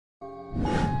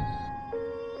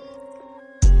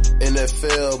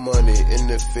NFL money in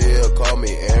the field, call me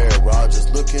Aaron Rodgers.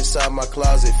 Look inside my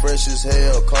closet, fresh as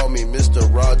hell, call me Mr.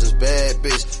 Rodgers. Bad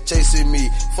bitch chasing me,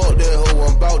 fuck that hoe,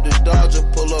 I'm about to dodge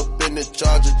her. Pull up in the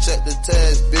Charger, check the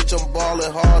tags, bitch, I'm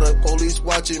ballin' harder. Police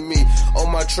watching me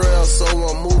on my trail, so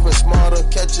I'm moving smarter.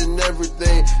 Catching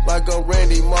everything like a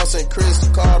Randy Moss and Chris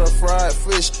Carter. Fried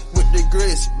fish with the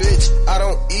grits, bitch, I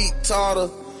don't eat tartar.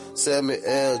 Samuel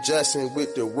L. Jackson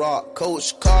with the rock,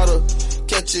 Coach Carter.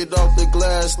 Catch it off the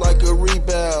glass like a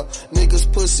rebound.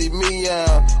 Niggas pussy me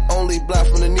out, only black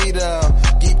from the knee down.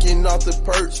 Geeking off the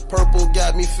perch, purple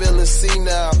got me feeling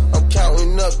senile. I'm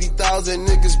counting up these 1,000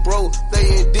 niggas broke,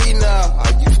 they in D now.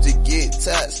 I used to get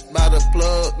taxed by the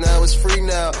plug, now it's free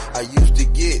now. I used to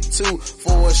get 2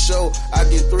 for a show, I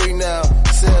get 3 now.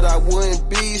 Said I wouldn't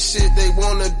be shit, they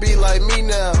wanna be like me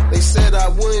now. They said I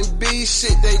wouldn't be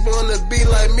shit, they wanna be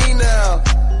like me now.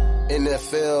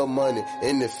 NFL money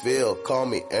in the field, call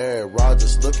me Aaron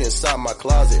Rodgers. Look inside my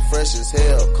closet, fresh as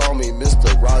hell, call me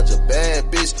Mr. Roger. Bad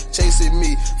bitch chasing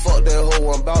me, fuck that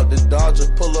hoe, I'm about to dodge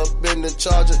her. Pull up in the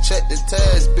Charger, check the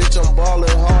tags, bitch, I'm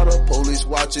ballin' harder. Police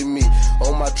watching me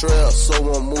on my trail, so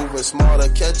I'm moving smarter.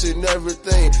 Catching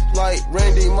everything like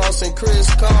Randy Moss and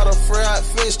Chris Carter. Fried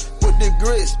fish with the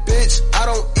grits, bitch, I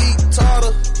don't eat